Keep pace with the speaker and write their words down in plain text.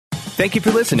Thank you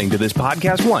for listening to this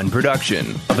Podcast One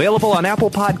production. Available on Apple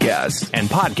Podcasts and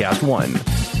Podcast One.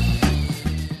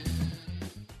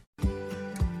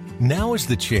 Now is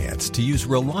the chance to use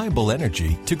reliable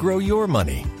energy to grow your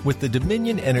money with the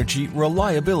Dominion Energy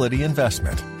Reliability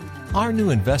Investment. Our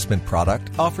new investment product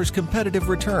offers competitive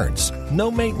returns, no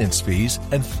maintenance fees,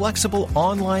 and flexible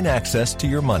online access to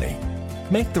your money.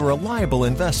 Make the reliable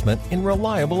investment in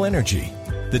reliable energy.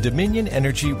 The Dominion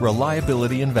Energy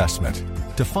Reliability Investment.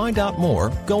 To find out more,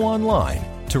 go online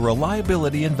to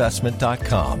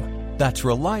reliabilityinvestment.com. That's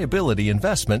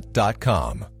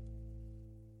reliabilityinvestment.com.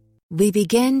 We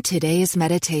begin today's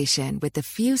meditation with a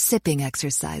few sipping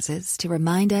exercises to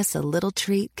remind us a little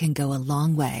treat can go a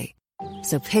long way.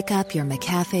 So pick up your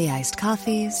McCafe iced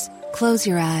coffees, close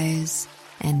your eyes,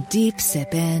 and deep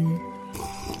sip in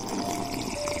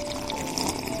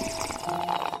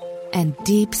and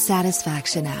deep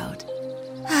satisfaction out.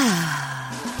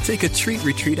 Take a treat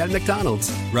retreat at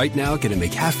McDonald's. Right now, get a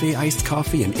McCafe iced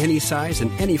coffee in any size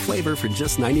and any flavor for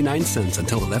just 99 cents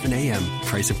until 11 a.m.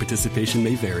 Price of participation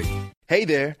may vary. Hey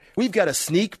there, we've got a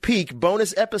sneak peek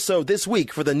bonus episode this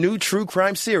week for the new true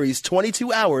crime series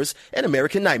 22 Hours: An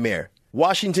American Nightmare.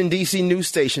 Washington, D.C. news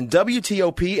station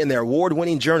WTOP and their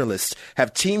award-winning journalists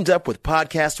have teamed up with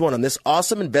Podcast One on this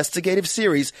awesome investigative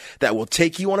series that will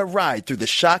take you on a ride through the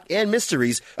shock and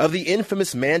mysteries of the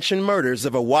infamous mansion murders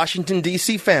of a Washington,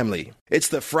 D.C. family. It's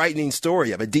the frightening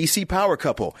story of a D.C. power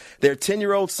couple, their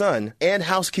 10-year-old son, and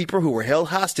housekeeper who were held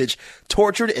hostage,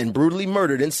 tortured, and brutally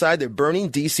murdered inside their burning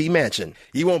D.C. mansion.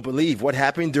 You won't believe what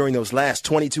happened during those last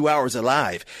 22 hours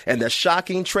alive and the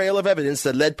shocking trail of evidence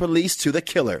that led police to the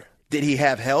killer. Did he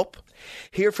have help?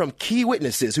 Hear from key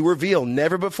witnesses who reveal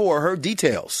never-before-heard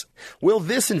details. Will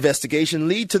this investigation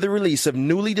lead to the release of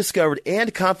newly discovered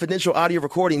and confidential audio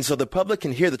recordings so the public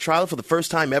can hear the trial for the first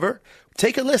time ever?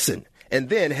 Take a listen, and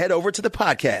then head over to the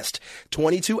podcast,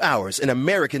 22 Hours: An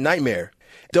American Nightmare.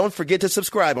 Don't forget to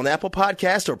subscribe on Apple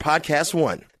Podcasts or Podcast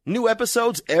One. New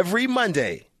episodes every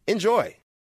Monday. Enjoy.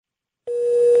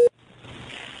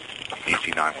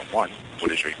 DC 911, what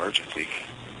is your emergency?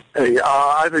 Hey,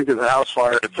 I think there's a house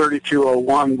fire at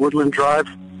 3201 Woodland Drive.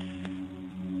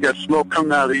 You got smoke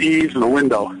coming out of the eaves and the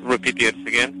window. Repeat the address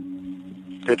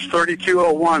again. It's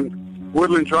 3201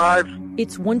 Woodland Drive.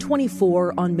 It's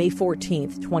 124 on May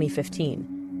 14th,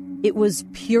 2015. It was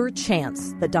pure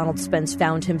chance that Donald Spence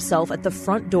found himself at the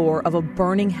front door of a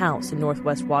burning house in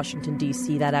northwest Washington,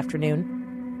 D.C. that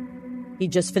afternoon.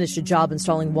 He'd just finished a job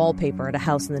installing wallpaper at a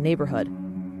house in the neighborhood.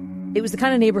 It was the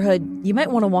kind of neighborhood you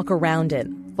might want to walk around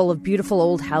in, full of beautiful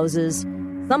old houses,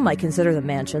 some might consider them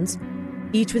mansions,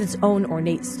 each with its own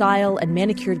ornate style and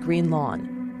manicured green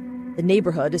lawn. The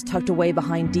neighborhood is tucked away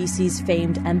behind D.C.'s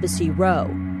famed Embassy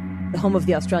Row. The home of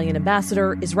the Australian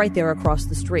ambassador is right there across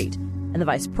the street, and the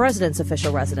vice president's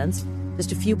official residence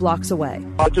just a few blocks away.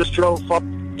 I just drove up,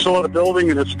 saw the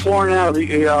building, and it's pouring out of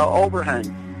the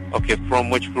overhang. Okay, from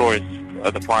which floor is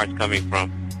the fire coming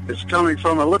from? It's coming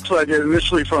from, it looks like it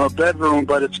initially from a bedroom,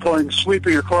 but it's going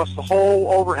sweeping across the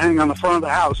whole overhang on the front of the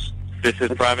house. This is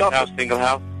private house, single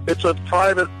house? It's a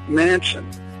private mansion.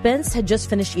 Spence had just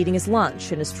finished eating his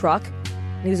lunch in his truck,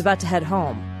 and he was about to head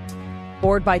home.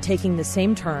 Bored by taking the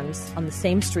same turns on the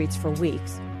same streets for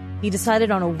weeks, he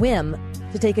decided on a whim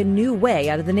to take a new way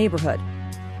out of the neighborhood.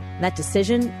 And that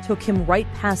decision took him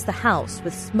right past the house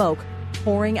with smoke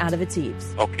pouring out of its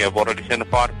eaves. Okay, I've already sent the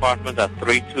fire department at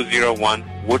 3201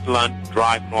 Woodland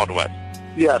Drive Northwest.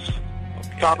 Yes,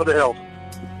 Okay. top of the hill.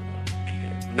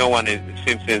 No one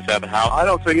seems inside the house. I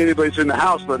don't think anybody's in the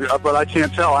house, but I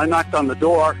can't tell. I knocked on the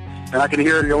door, and I can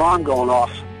hear the alarm going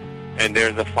off. And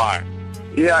there's a fire.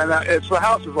 Yeah, and the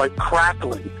house is like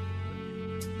crackling.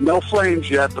 No flames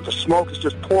yet, but the smoke is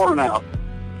just pouring out.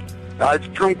 It's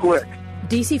come quick.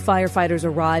 DC firefighters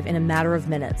arrive in a matter of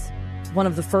minutes. One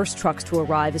of the first trucks to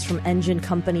arrive is from Engine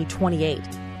Company 28.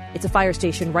 It's a fire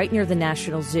station right near the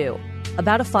National Zoo,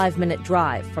 about a 5-minute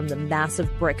drive from the massive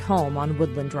brick home on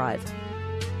Woodland Drive.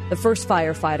 The first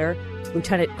firefighter,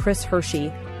 Lieutenant Chris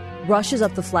Hershey, rushes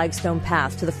up the flagstone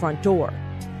path to the front door.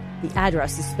 The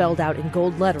address is spelled out in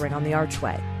gold lettering on the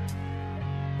archway.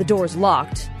 The door's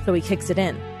locked, so he kicks it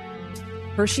in.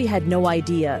 Hershey had no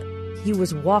idea he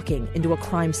was walking into a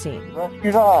crime scene.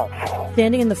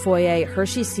 Standing in the foyer,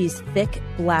 Hershey sees thick,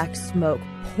 black smoke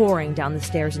pouring down the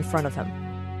stairs in front of him.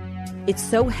 It's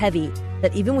so heavy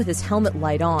that even with his helmet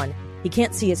light on, he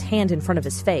can't see his hand in front of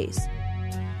his face.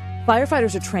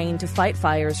 Firefighters are trained to fight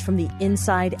fires from the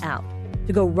inside out,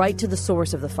 to go right to the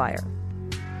source of the fire.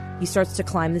 He starts to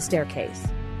climb the staircase.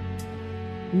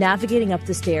 Navigating up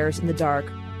the stairs in the dark,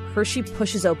 Hershey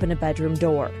pushes open a bedroom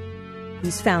door.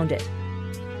 He's found it.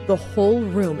 The whole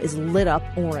room is lit up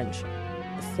orange.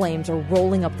 The flames are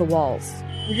rolling up the walls.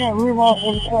 We got room off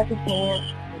on the second floor.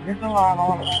 Get the line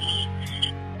on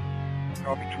it.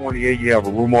 Copy 28, you have a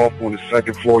room off on the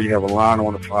second floor. You have a line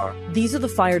on the fire. These are the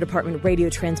fire department radio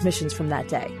transmissions from that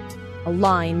day. A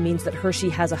line means that Hershey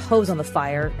has a hose on the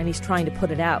fire and he's trying to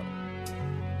put it out.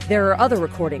 There are other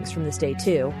recordings from this day,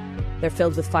 too. They're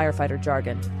filled with firefighter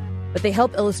jargon. But they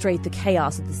help illustrate the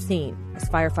chaos at the scene, as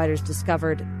firefighters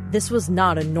discovered this was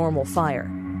not a normal fire.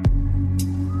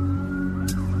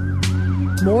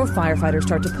 More firefighters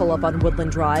start to pull up on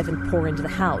Woodland Drive and pour into the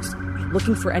house,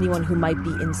 looking for anyone who might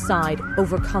be inside,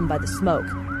 overcome by the smoke.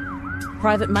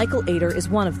 Private Michael Ader is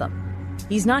one of them.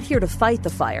 He's not here to fight the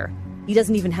fire. He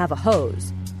doesn't even have a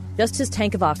hose, just his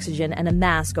tank of oxygen and a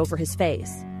mask over his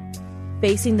face.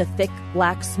 Facing the thick,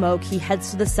 black smoke, he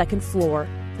heads to the second floor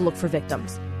to look for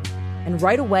victims. And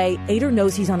right away, Ader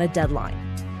knows he's on a deadline.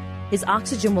 His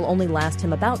oxygen will only last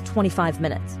him about 25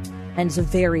 minutes, and it's a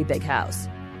very big house,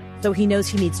 so he knows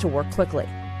he needs to work quickly.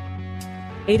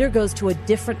 Ader goes to a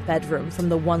different bedroom from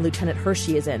the one Lieutenant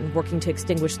Hershey is in, working to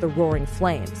extinguish the roaring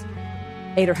flames.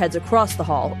 Ader heads across the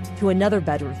hall to another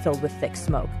bedroom filled with thick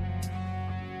smoke.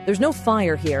 There's no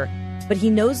fire here, but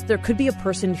he knows there could be a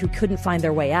person who couldn't find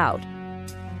their way out.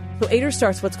 So Ader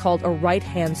starts what's called a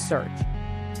right-hand search.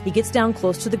 He gets down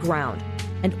close to the ground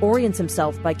and orients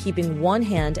himself by keeping one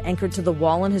hand anchored to the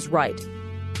wall on his right.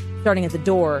 Starting at the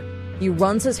door, he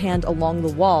runs his hand along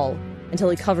the wall until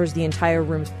he covers the entire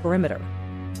room's perimeter.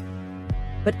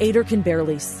 But Ader can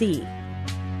barely see.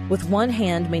 With one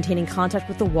hand maintaining contact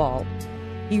with the wall,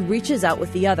 he reaches out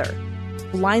with the other,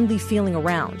 blindly feeling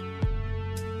around.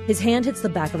 His hand hits the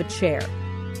back of a chair.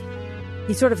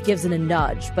 He sort of gives it a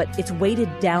nudge, but it's weighted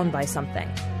down by something,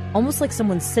 almost like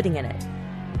someone's sitting in it.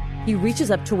 He reaches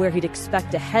up to where he'd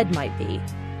expect a head might be,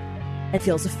 and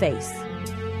feels a face.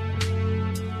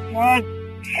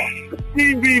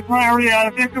 B priority out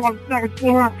of victim on the second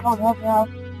floor. Come up now.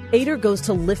 Ader goes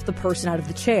to lift the person out of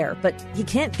the chair, but he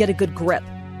can't get a good grip.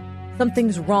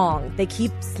 Something's wrong. They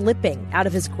keep slipping out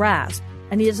of his grasp,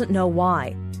 and he doesn't know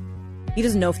why. He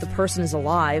doesn't know if the person is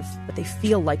alive, but they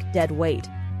feel like dead weight.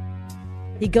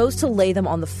 He goes to lay them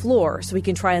on the floor so he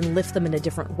can try and lift them in a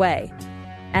different way.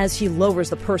 As he lowers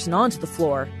the person onto the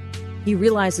floor, he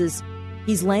realizes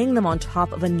he's laying them on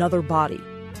top of another body.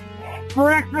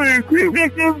 Correct, 3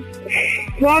 victims.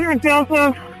 Water and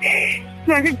Delta.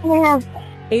 Second floor.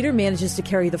 Ader manages to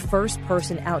carry the first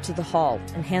person out to the hall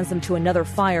and hands them to another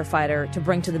firefighter to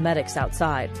bring to the medics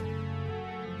outside.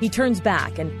 He turns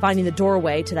back and, finding the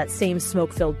doorway to that same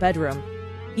smoke-filled bedroom,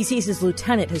 he sees his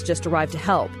lieutenant has just arrived to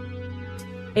help.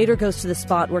 Ader goes to the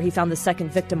spot where he found the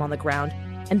second victim on the ground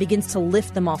and begins to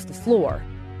lift them off the floor.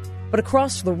 But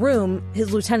across the room,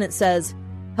 his lieutenant says,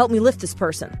 "Help me lift this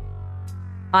person."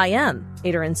 "I am,"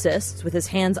 Ader insists, with his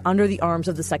hands under the arms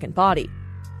of the second body.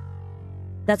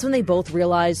 That's when they both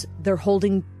realize they're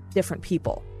holding different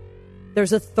people.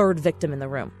 There's a third victim in the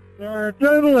room. There are a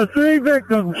total of 3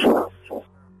 victims.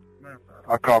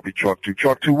 I copy truck 2.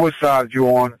 Truck 2, what side you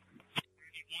on?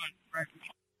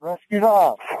 Rescued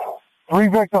off. 3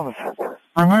 victims.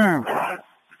 Removed.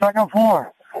 Second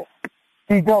floor.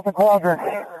 T Delta Quadrant.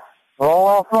 We're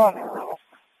all out front.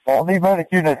 All need medic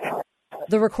units.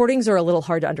 The recordings are a little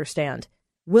hard to understand.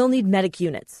 "We'll need medic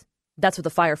units." That's what the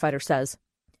firefighter says.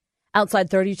 Outside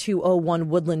 3201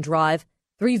 Woodland Drive,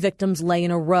 3 victims lay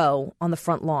in a row on the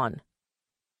front lawn.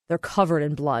 They're covered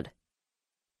in blood.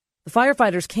 The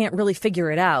firefighters can't really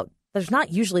figure it out. There's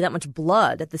not usually that much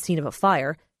blood at the scene of a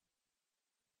fire.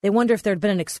 They wonder if there'd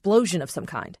been an explosion of some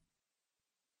kind.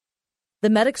 The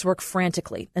medics work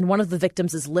frantically, and one of the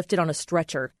victims is lifted on a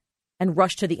stretcher and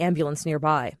rushed to the ambulance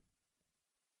nearby.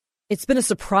 It's been a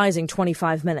surprising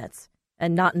 25 minutes,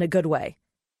 and not in a good way.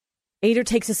 Ader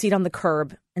takes a seat on the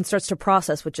curb and starts to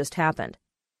process what just happened.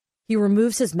 He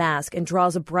removes his mask and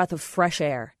draws a breath of fresh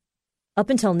air. Up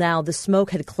until now, the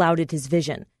smoke had clouded his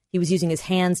vision. He was using his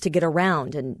hands to get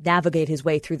around and navigate his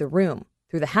way through the room,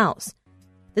 through the house.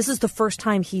 This is the first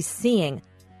time he's seeing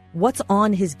what's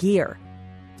on his gear.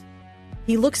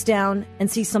 He looks down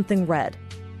and sees something red.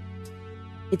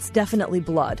 It's definitely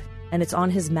blood, and it's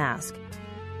on his mask.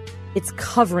 It's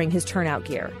covering his turnout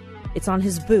gear. It's on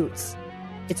his boots.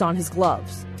 It's on his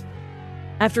gloves.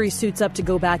 After he suits up to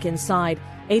go back inside,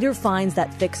 Ader finds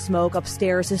that thick smoke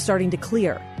upstairs is starting to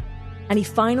clear, and he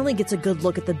finally gets a good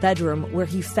look at the bedroom where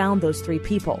he found those 3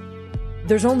 people.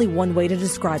 There's only one way to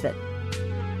describe it.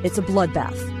 It's a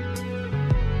bloodbath.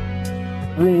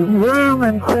 The room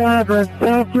in Quadrant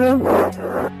Sector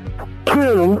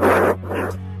 2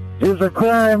 is a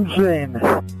crime scene.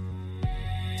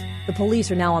 The police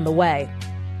are now on the way.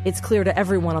 It's clear to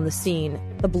everyone on the scene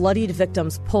The bloodied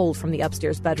victims pulled from the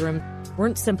upstairs bedroom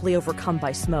weren't simply overcome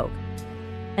by smoke.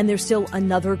 And there's still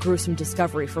another gruesome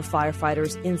discovery for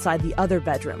firefighters inside the other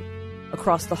bedroom,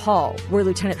 across the hall, where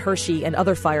Lieutenant Hershey and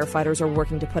other firefighters are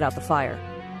working to put out the fire.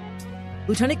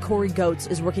 Lieutenant Corey Goetz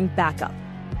is working backup.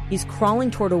 He's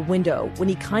crawling toward a window when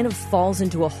he kind of falls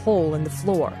into a hole in the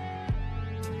floor.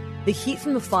 The heat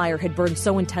from the fire had burned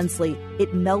so intensely,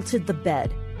 it melted the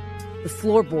bed. The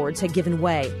floorboards had given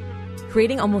way,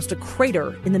 creating almost a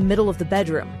crater in the middle of the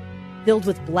bedroom, filled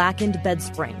with blackened bed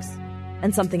springs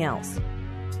and something else.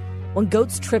 When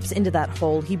Goetz trips into that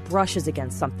hole, he brushes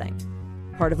against something,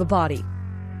 part of a body.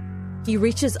 He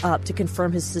reaches up to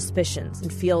confirm his suspicions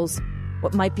and feels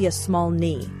what might be a small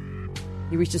knee.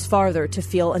 He reaches farther to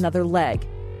feel another leg,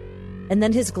 and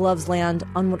then his gloves land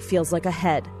on what feels like a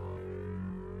head.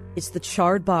 It's the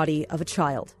charred body of a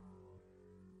child.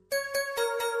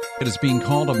 It is being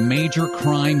called a major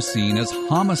crime scene as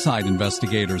homicide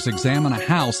investigators examine a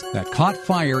house that caught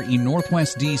fire in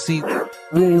Northwest D.C.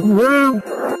 The room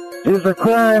is a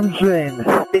crime scene.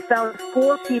 They found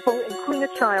 4 people, including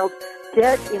a child,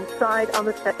 dead inside on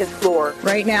the 2nd floor.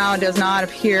 Right now, it does not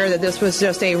appear that this was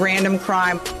just a random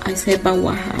crime. I said, but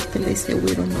what happened? They said,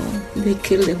 we don't know. They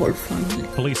killed the whole family.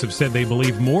 Police have said they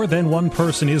believe more than one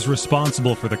person is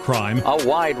responsible for the crime. A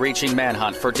wide-reaching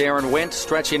manhunt for Darren Wint,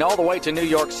 stretching all the way to New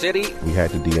York City. We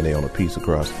had the DNA on a piece of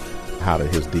crust. How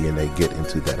did his DNA get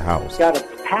into that house? Got a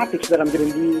package that I'm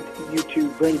going to need you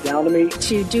to bring down to me.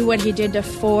 To do what he did to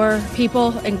 4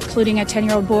 people, including a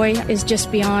 10-year-old boy, is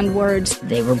just beyond words.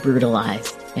 They were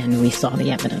brutalized, and we saw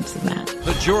the evidence of that.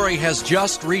 The jury has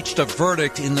just reached a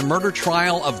verdict in the murder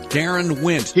trial of Darren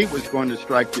Wint. He was going to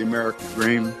strike the American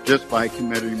dream just by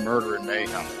committing murder and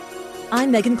mayhem.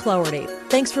 I'm Megan Cloherty.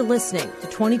 Thanks for listening to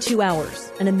 22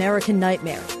 Hours, An American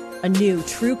Nightmare, a new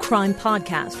true crime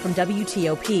podcast from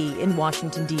WTOP in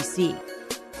Washington, D.C.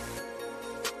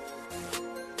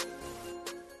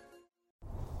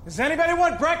 Does anybody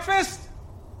want breakfast?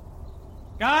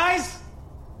 Guys,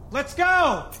 let's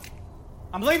go.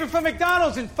 I'm leaving for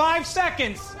McDonald's in 5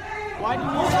 seconds. Why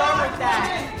didn't you start with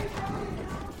that?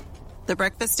 The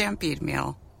Breakfast Stampede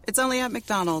Meal. It's only at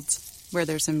McDonald's, where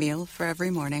there's a meal for every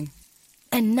morning.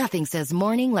 And nothing says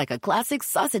morning like a classic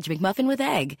sausage McMuffin with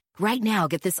egg. Right now,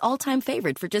 get this all-time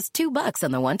favorite for just $2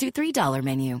 on the $1, $2, $3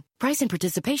 menu. Price and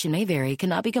participation may vary.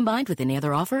 Cannot be combined with any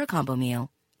other offer or combo meal.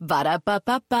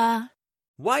 Ba-da-ba-ba-ba.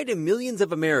 Why do millions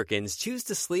of Americans choose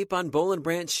to sleep on Boll &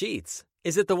 Branch sheets?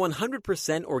 Is it the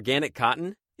 100% organic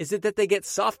cotton? Is it that they get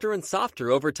softer and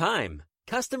softer over time?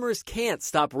 Customers can't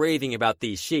stop raving about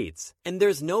these sheets, and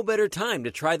there's no better time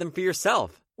to try them for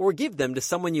yourself or give them to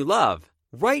someone you love.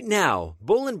 Right now,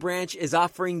 Boll & Branch is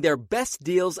offering their best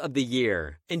deals of the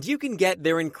year, and you can get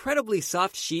their incredibly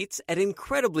soft sheets at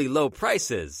incredibly low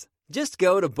prices. Just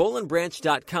go to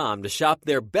bollandbranch.com to shop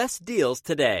their best deals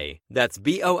today. That's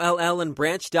BOLL and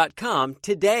branch.com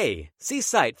today. See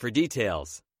site for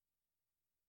details.